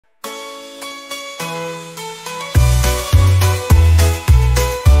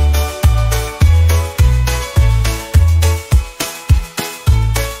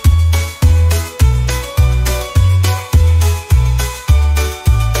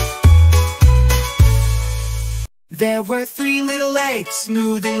There were three little eggs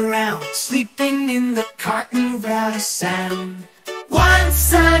moving around, sleeping in the carton without a sound. One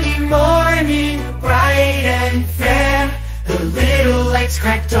sunny morning, bright and fair, the little eggs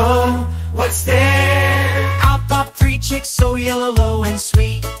cracked, oh, what's there? Out popped three chicks so yellow and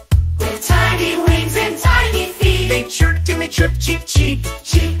sweet, with tiny wings and tiny feet. They chirped and they chirped, cheep, cheep,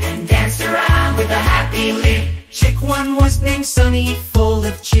 cheep, and danced around with a happy leap. Chick one was named Sunny, full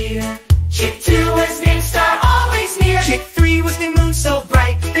of cheer. Chick two was named Star, always near. Chick three was named Moon, so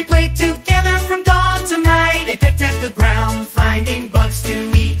bright. They played together from dawn to night. They picked at the ground, finding bugs to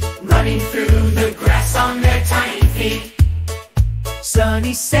eat, running through the grass on their tiny feet.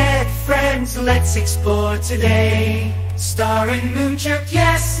 Sunny said, friends, let's explore today. Star and Moon chirped,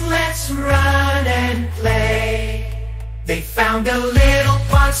 yes, let's run and play. They found a little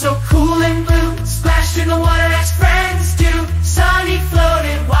pond so cool and blue, splashed in the water as friends do. Sunny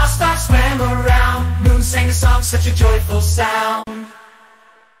floated while Star swam around. Moon sang a song, such a joyful sound.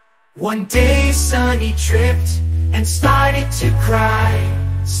 One day Sunny tripped and started to cry.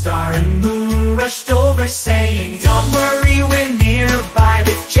 Star and Moon rushed over saying, don't worry, we're nearby,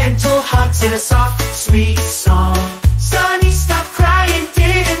 with gentle hugs and a soft, sweet song. Sunny stopped crying,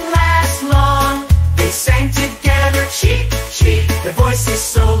 didn't last long. They sang together, cheep, cheep, their voices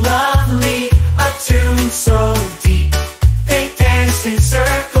so lovely, a tune so deep. They danced in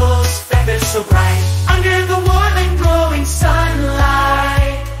circles, feathers so bright, under the warm and glowing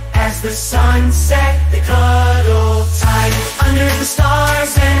sunlight. As the sun set, they cuddled tight, under the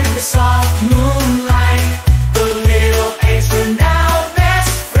stars and the soft moonlight. The little eggs were now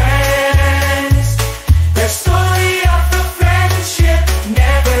best friends. Their story of the friendship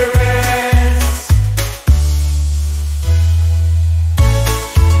never ends.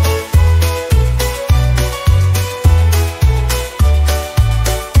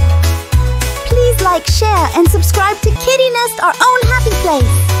 Please like, share and subscribe to Kitty Nest, our own happy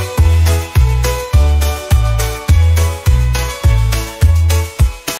place.